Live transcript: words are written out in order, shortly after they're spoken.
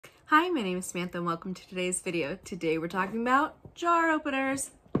Hi, my name is Samantha and welcome to today's video. Today we're talking about jar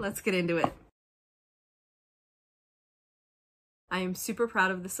openers. Let's get into it. I am super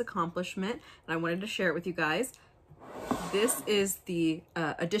proud of this accomplishment and I wanted to share it with you guys. This is the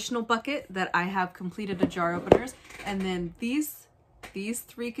additional bucket that I have completed of jar openers, and then these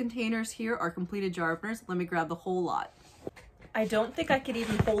three containers here are completed jar openers. Let me grab the whole lot. I don't think I could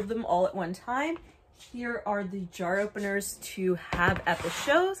even hold them all at one time. Here are the jar openers to have at the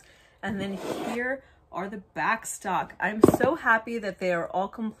shows, and then here are the back stock. I'm so happy that they are all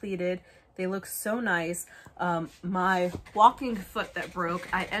completed. They look so nice. My walking foot that broke,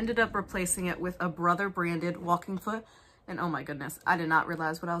 I ended up replacing it with a Brother branded walking foot. And oh my goodness, I did not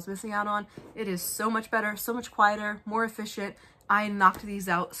realize what I was missing out on. It is so much better, so much quieter, more efficient. I knocked these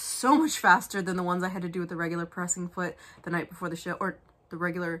out so much faster than the ones I had to do with the regular pressing foot the night before the show, or the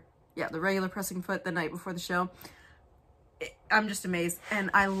regular pressing foot the night before the show. I'm just amazed, and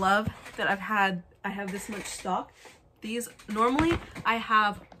I love that I have this much stock. These, normally I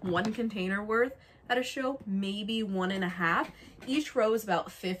have one container worth at a show, maybe 1.5. Each row is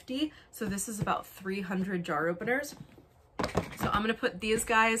about 50, so this is about 300 jar openers. So I'm gonna put these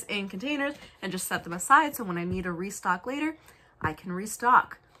guys in containers and just set them aside so when I need a restock later, I can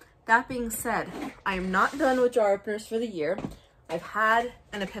restock. That being said, I am not done with jar openers for the year. I've had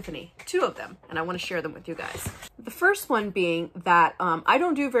an epiphany, 2 of them, and I want to share them with you guys. The first one being that I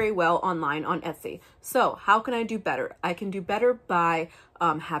don't do very well online on Etsy. So how can I do better? I can do better by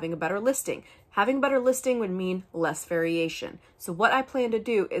having a better listing. Having a better listing would mean less variation. So what I plan to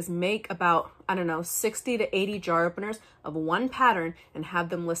do is make about, I don't know, 60 to 80 jar openers of one pattern and have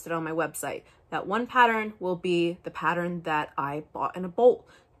them listed on my website. That one pattern will be the pattern that I bought in a bowl,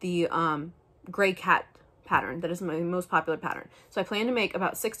 the gray cat pattern. That is my most popular pattern. So I plan to make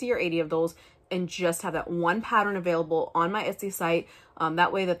about 60 or 80 of those and just have that one pattern available on my Etsy site.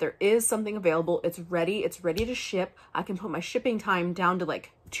 That way that there is something available. It's ready to ship. I can put my shipping time down to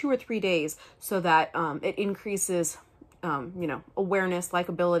like 2 or 3 days so that it increases, awareness,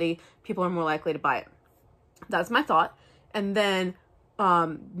 likability. People are more likely to buy it. That's my thought. And then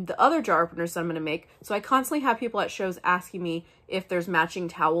the other jar openers that I'm going to make. So I constantly have people at shows asking me if there's matching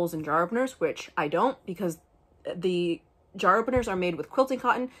towels and jar openers, which I don't, because the jar openers are made with quilting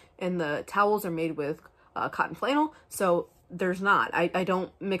cotton and the towels are made with cotton flannel. So there's not, I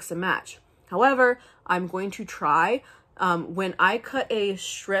don't mix and match. However, I'm going to try, when I cut a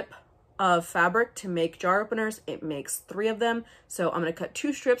strip of fabric to make jar openers, it makes 3 of them. So I'm going to cut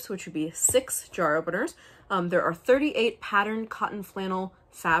 2 strips, which would be 6 jar openers. There are 38 patterned cotton flannel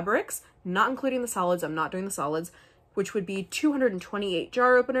fabrics, not including the solids. I'm not doing the solids, which would be 228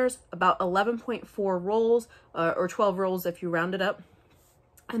 jar openers, about 11.4 rolls, or 12 rolls if you round it up.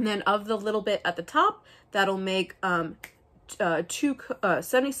 And then of the little bit at the top, that'll make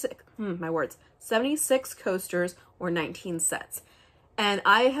 76 coasters or 19 sets. And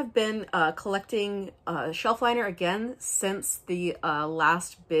I have been collecting shelf liner again since the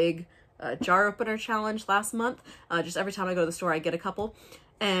last big jar opener challenge last month. Just every time I go to the store, I get a couple.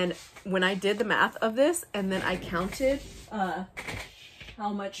 And when I did the math of this, and then I counted how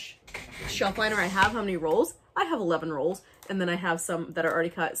much shelf liner I have, how many rolls, I have 11 rolls, and then I have some that are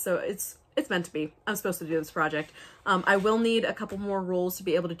already cut. So it's meant to be. I'm supposed to do this project. I will need a couple more rolls to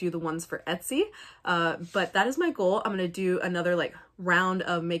be able to do the ones for Etsy, but that is my goal. I'm going to do another like round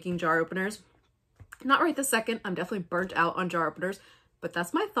of making jar openers. Not right this second. I'm definitely burnt out on jar openers, but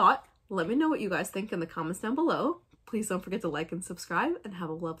that's my thought. Let me know what you guys think in the comments down below. Please don't forget to like and subscribe, and have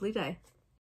a lovely day.